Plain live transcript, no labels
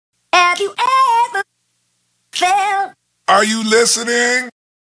Have you ever felt? Are you listening?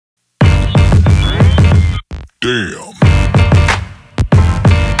 Damn.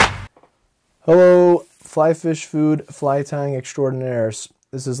 Hello, fly fish food, fly tying extraordinaires.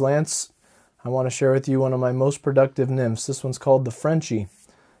 This is Lance. I want to share with you one of my most productive nymphs. This one's called the Frenchie.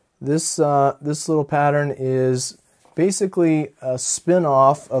 This little pattern is basically a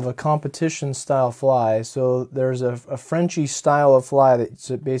spin-off of a competition style fly. So there's a Frenchie style of fly that's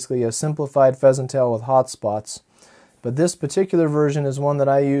basically a simplified pheasant tail with hot spots. But this particular version is one that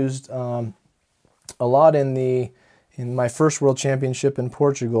I used a lot in my first World Championship in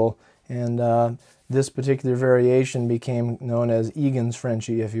Portugal, and this particular variation became known as Egan's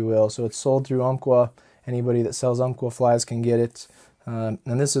Frenchie, if you will. So it's sold through Umpqua. Anybody that sells Umpqua flies can get it.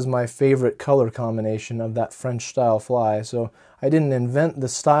 And this is my favorite color combination of that French style fly. So I didn't invent the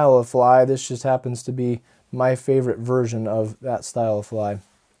style of fly, this just happens to be my favorite version of that style of fly.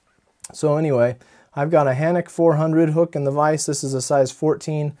 So anyway, I've got a Hannock 400 hook in the vise. This is a size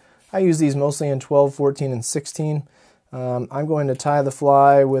 14. I use these mostly in 12, 14, and 16. I'm going to tie the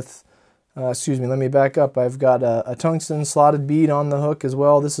fly with, let me back up. I've got a tungsten slotted bead on the hook as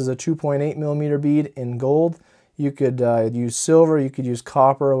well. This is a 2.8 millimeter bead in gold. You could use silver, you could use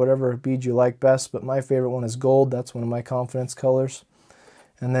copper, or whatever bead you like best, but my favorite one is gold. That's one of my confidence colors.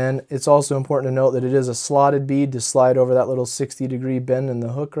 And then it's also important to note that it is a slotted bead to slide over that little 60-degree bend in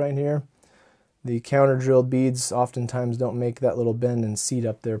the hook right here. The counter-drilled beads oftentimes don't make that little bend and seat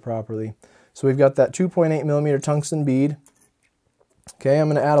up there properly. So we've got that 2.8 millimeter tungsten bead. Okay, I'm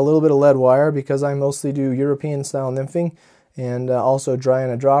going to add a little bit of lead wire because I mostly do European-style nymphing and also dry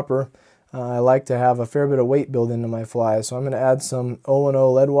in a dropper. I like to have a fair bit of weight built into my flies, so I'm going to add some 010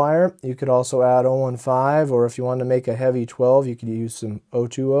 lead wire. You could also add 015, or if you wanted to make a heavy 12, you could use some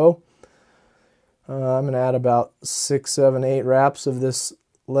 020. I'm going to add about 6, 7, 8 wraps of this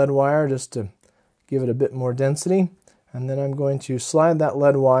lead wire just to give it a bit more density. And then I'm going to slide that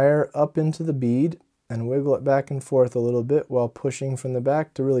lead wire up into the bead and wiggle it back and forth a little bit while pushing from the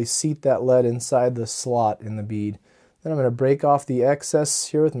back to really seat that lead inside the slot in the bead. Then I'm going to break off the excess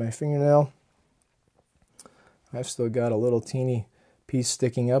here with my fingernail. I've still got a little teeny piece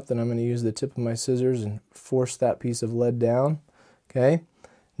sticking up, then I'm going to use the tip of my scissors and force that piece of lead down. Okay.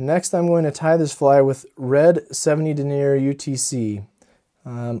 Next I'm going to tie this fly with red 70 denier UTC.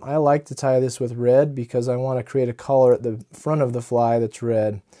 I like to tie this with red because I want to create a collar at the front of the fly that's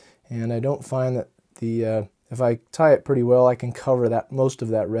red. And I don't find that if I tie it pretty well, I can cover most of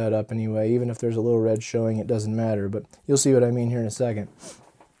that red up anyway. Even if there's a little red showing, it doesn't matter, but you'll see what I mean here in a second.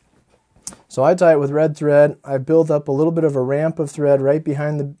 So I tie it with red thread. I build up a little bit of a ramp of thread right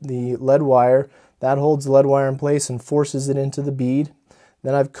behind the lead wire. That holds the lead wire in place and forces it into the bead.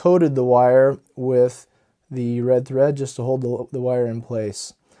 Then I've coated the wire with the red thread just to hold the wire in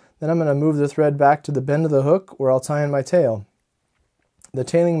place. Then I'm going to move the thread back to the bend of the hook where I'll tie in my tail. The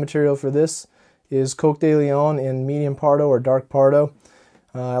tailing material for this is Coq de Leon in medium Pardo or dark Pardo.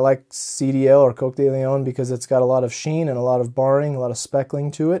 I like CDL or Coq de Leon because it's got a lot of sheen and a lot of barring, a lot of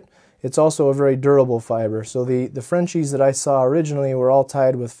speckling to it. It's also a very durable fiber. So the Frenchies that I saw originally were all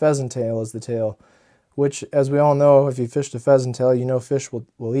tied with pheasant tail as the tail, which, as we all know, if you fished a pheasant tail, you know fish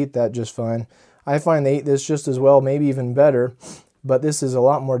will eat that just fine. I find they eat this just as well, maybe even better, but this is a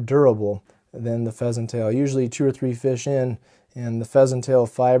lot more durable than the pheasant tail. Usually 2 or 3 fish in, and the pheasant tail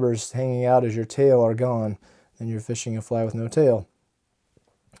fibers hanging out as your tail are gone, then you're fishing a fly with no tail,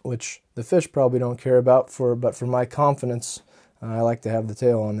 which the fish probably don't care about, but for my confidence, I like to have the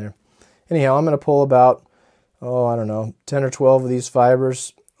tail on there. Anyhow, I'm going to pull about, 10 or 12 of these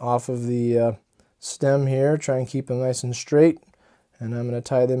fibers off of the stem here, try and keep them nice and straight, and I'm going to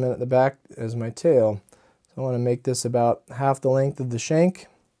tie them in at the back as my tail. So I want to make this about half the length of the shank.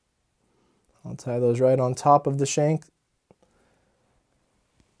 I'll tie those right on top of the shank.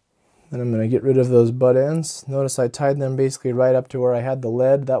 Then I'm going to get rid of those butt ends. Notice I tied them basically right up to where I had the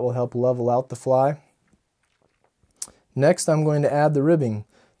lead. That will help level out the fly. Next I'm going to add the ribbing.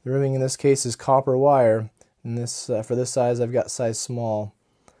 The ribbing in this case is copper wire. And this for this size I've got size small.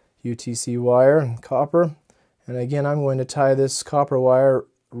 UTC wire and copper. And again I'm going to tie this copper wire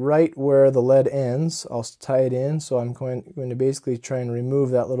right where the lead ends. I'll tie it in, so I'm going to basically try and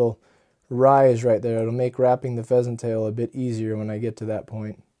remove that little rise right there. It'll make wrapping the pheasant tail a bit easier when I get to that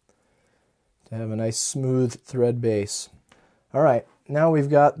point, to have a nice smooth thread base. Alright, now we've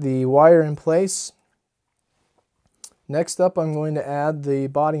got the wire in place. Next up I'm going to add the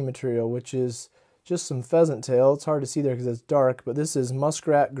body material, which is just some pheasant tail. It's hard to see there because it's dark, but this is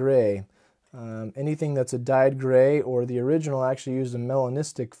muskrat gray. Anything that's a dyed gray, or the original actually used a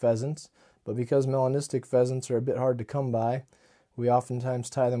melanistic pheasant, but because melanistic pheasants are a bit hard to come by, we oftentimes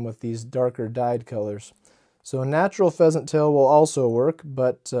tie them with these darker dyed colors. So natural pheasant tail will also work,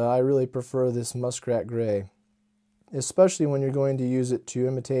 but I really prefer this muskrat gray, especially when you're going to use it to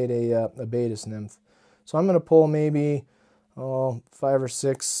imitate a Baetis nymph. So I'm going to pull maybe 5 or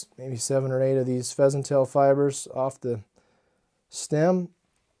 6, maybe 7 or 8 of these pheasant tail fibers off the stem,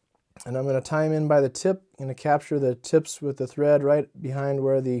 and I'm going to tie them in by the tip. I'm going to capture the tips with the thread right behind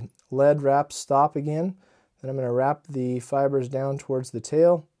where the lead wraps stop again. Then I'm going to wrap the fibers down towards the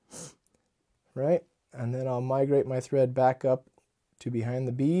tail, right? And then I'll migrate my thread back up to behind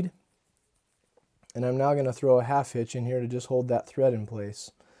the bead. And I'm now going to throw a half hitch in here to just hold that thread in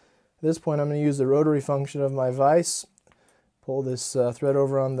place. At this point, I'm going to use the rotary function of my vise, pull this thread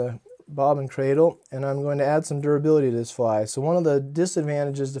over on the bobbin cradle, and I'm going to add some durability to this fly. So one of the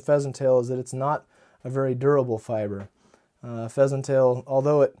disadvantages to pheasant tail is that it's not a very durable fiber. Pheasant tail,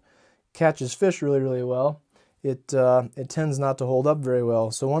 although it catches fish really, really well, it tends not to hold up very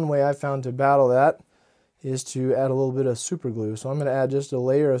well. So one way I've found to battle that is to add a little bit of super glue. So I'm going to add just a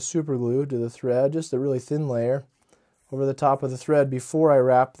layer of super glue to the thread, just a really thin layer, over the top of the thread before I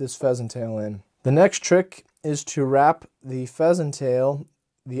wrap this pheasant tail in. The next trick is to wrap the pheasant tail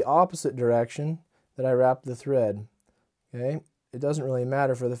the opposite direction that I wrap the thread. Okay, it doesn't really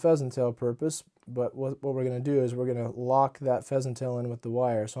matter for the pheasant tail purpose, but what we're going to do is we're going to lock that pheasant tail in with the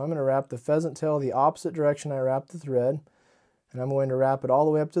wire. So I'm going to wrap the pheasant tail the opposite direction I wrap the thread, and I'm going to wrap it all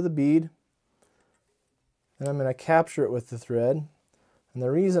the way up to the bead. And I'm going to capture it with the thread. And the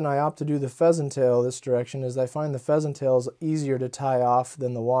reason I opt to do the pheasant tail this direction is I find the pheasant tail is easier to tie off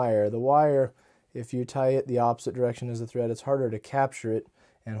than the wire. The wire, if you tie it the opposite direction as the thread, it's harder to capture it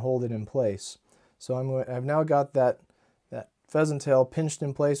and hold it in place. So I've now got that pheasant tail pinched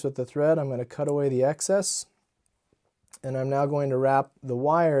in place with the thread. I'm going to cut away the excess, and I'm now going to wrap the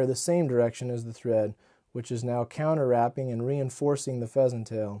wire the same direction as the thread, which is now counter wrapping and reinforcing the pheasant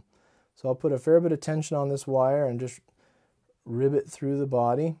tail. So I'll put a fair bit of tension on this wire and just rib it through the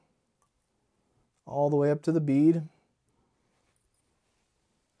body all the way up to the bead. And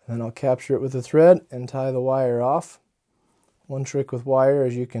then I'll capture it with the thread and tie the wire off. One trick with wire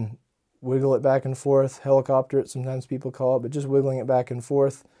is you can wiggle it back and forth, helicopter it, sometimes people call it, but just wiggling it back and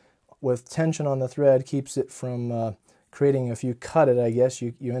forth with tension on the thread keeps it from creating, if you cut it, I guess,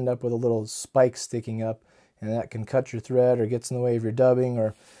 you end up with a little spike sticking up, and that can cut your thread or gets in the way of your dubbing.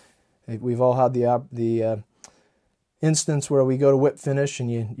 Or we've all had the instance where we go to whip finish and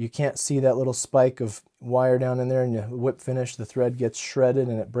you can't see that little spike of wire down in there, and you whip finish, the thread gets shredded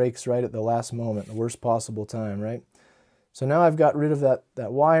and it breaks right at the last moment, the worst possible time, right? So now I've got rid of that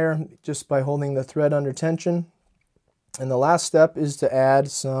wire just by holding the thread under tension. And the last step is to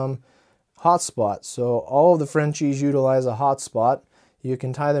add some hot spots. So all of the Frenchies utilize a hot spot. You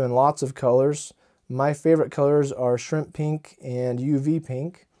can tie them in lots of colors. My favorite colors are shrimp pink and UV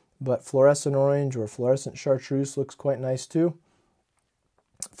pink, but fluorescent orange or fluorescent chartreuse looks quite nice too.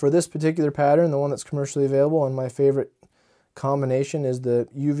 For this particular pattern, the one that's commercially available, and my favorite combination is the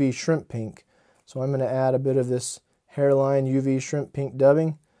UV shrimp pink. So I'm going to add a bit of this hairline UV shrimp pink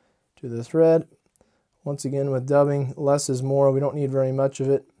dubbing to the thread. Once again, with dubbing, less is more. We don't need very much of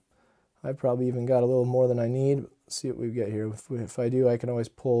it. I probably even got a little more than I need. Let's see what we get here. If I do, I can always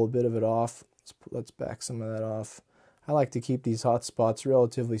pull a bit of it off. Let's back some of that off. I like to keep these hot spots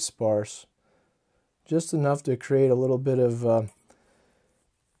relatively sparse, just enough to create a little bit of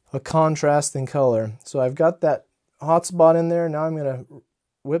a contrast in color. So I've got that hot spot in there. Now I'm going to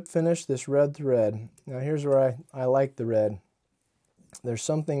whip finish this red thread. Now here's where I like the red. There's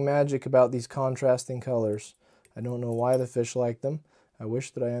something magic about these contrasting colors. I don't know why the fish like them. I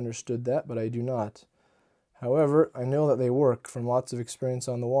wish that I understood that, but I do not. However, I know that they work from lots of experience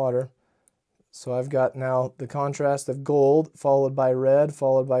on the water. So I've got now the contrast of gold, followed by red,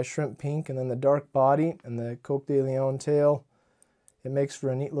 followed by shrimp pink, and then the dark body and the Coq de Leon tail. It makes for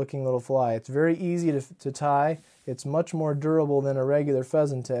a neat looking little fly. It's very easy to tie. It's much more durable than a regular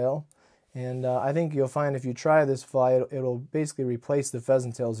pheasant tail. And I think you'll find if you try this fly, it'll basically replace the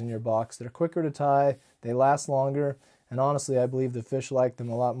pheasant tails in your box. They're quicker to tie, they last longer, and honestly, I believe the fish like them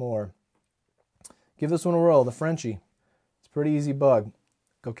a lot more. Give this one a whirl, the Frenchie. It's a pretty easy bug.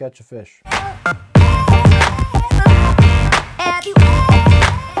 Go catch a fish.